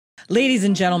Ladies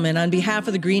and gentlemen, on behalf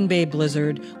of the Green Bay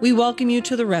Blizzard, we welcome you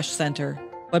to the Resch Center.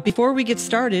 But before we get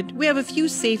started, we have a few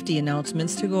safety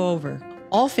announcements to go over.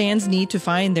 All fans need to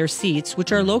find their seats,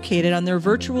 which are located on their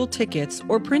virtual tickets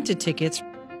or printed tickets.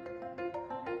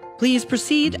 Please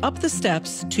proceed up the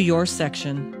steps to your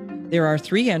section. There are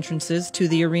 3 entrances to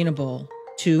the Arena Bowl,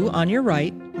 2 on your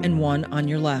right and 1 on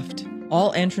your left.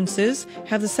 All entrances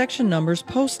have the section numbers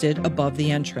posted above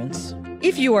the entrance.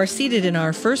 If you are seated in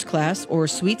our first class or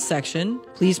suite section,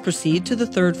 please proceed to the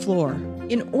 3rd floor.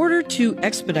 In order to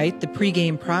expedite the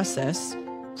pregame process,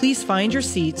 please find your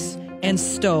seats and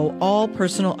stow all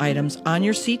personal items on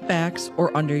your seat backs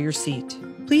or under your seat.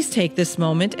 Please take this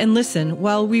moment and listen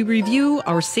while we review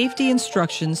our safety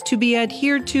instructions to be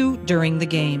adhered to during the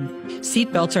game.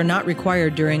 Seatbelts are not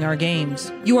required during our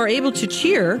games. You are able to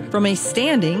cheer from a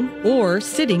standing or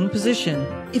sitting position.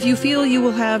 If you feel you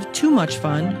will have too much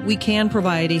fun, we can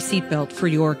provide a seatbelt for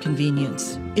your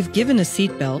convenience. If given a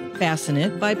seatbelt, fasten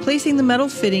it by placing the metal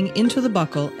fitting into the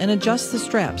buckle and adjust the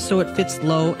strap so it fits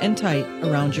low and tight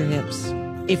around your hips.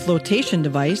 A flotation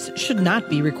device should not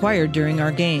be required during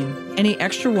our game. Any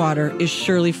extra water is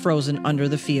surely frozen under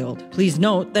the field. Please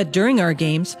note that during our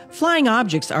games, flying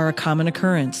objects are a common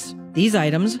occurrence. These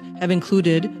items have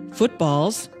included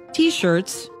footballs,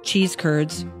 t-shirts, cheese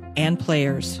curds, and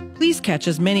players. Please catch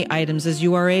as many items as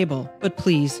you are able, but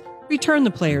please return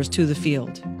the players to the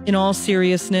field. In all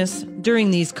seriousness,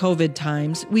 during these COVID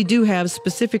times, we do have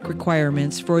specific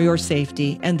requirements for your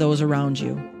safety and those around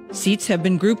you. Seats have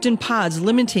been grouped in pods,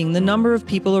 limiting the number of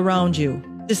people around you.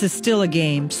 This is still a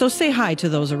game, so say hi to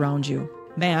those around you.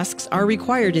 Masks are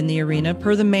required in the arena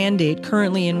per the mandate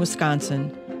currently in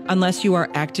Wisconsin, unless you are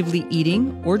actively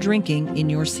eating or drinking in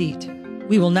your seat.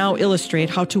 We will now illustrate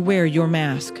how to wear your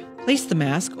mask. Place the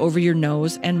mask over your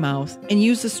nose and mouth and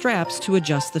use the straps to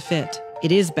adjust the fit.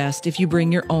 It is best if you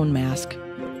bring your own mask.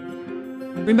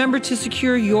 Remember to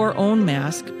secure your own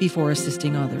mask before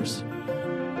assisting others.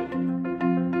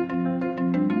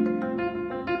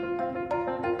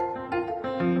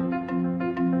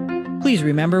 Please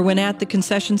remember when at the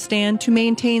concession stand to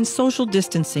maintain social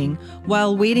distancing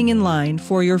while waiting in line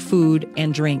for your food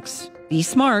and drinks. Be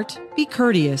smart, be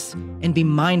courteous, and be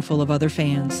mindful of other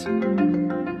fans.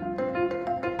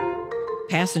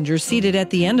 Passengers seated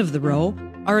at the end of the row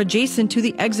are adjacent to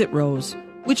the exit rows,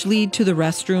 which lead to the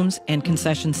restrooms and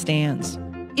concession stands.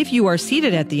 If you are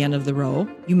seated at the end of the row,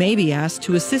 you may be asked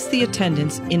to assist the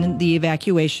attendants in the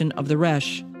evacuation of the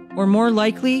Resch, or more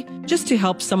likely, just to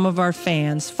help some of our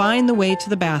fans find the way to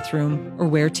the bathroom or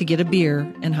where to get a beer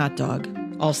and hot dog.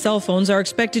 All cell phones are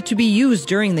expected to be used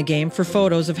during the game for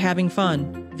photos of having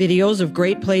fun, videos of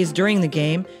great plays during the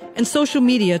game, and social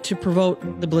media to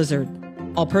promote the Blizzard.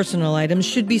 All personal items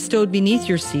should be stowed beneath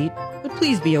your seat, but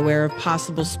please be aware of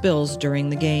possible spills during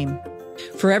the game.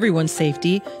 For everyone's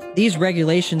safety, these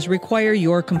regulations require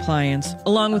your compliance,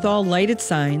 along with all lighted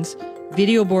signs,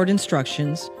 video board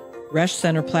instructions, Resch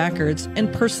Center placards,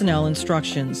 and personnel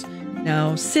instructions.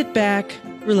 Now sit back,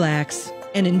 relax,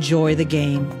 and enjoy the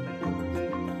game.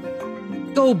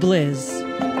 Go Blizz!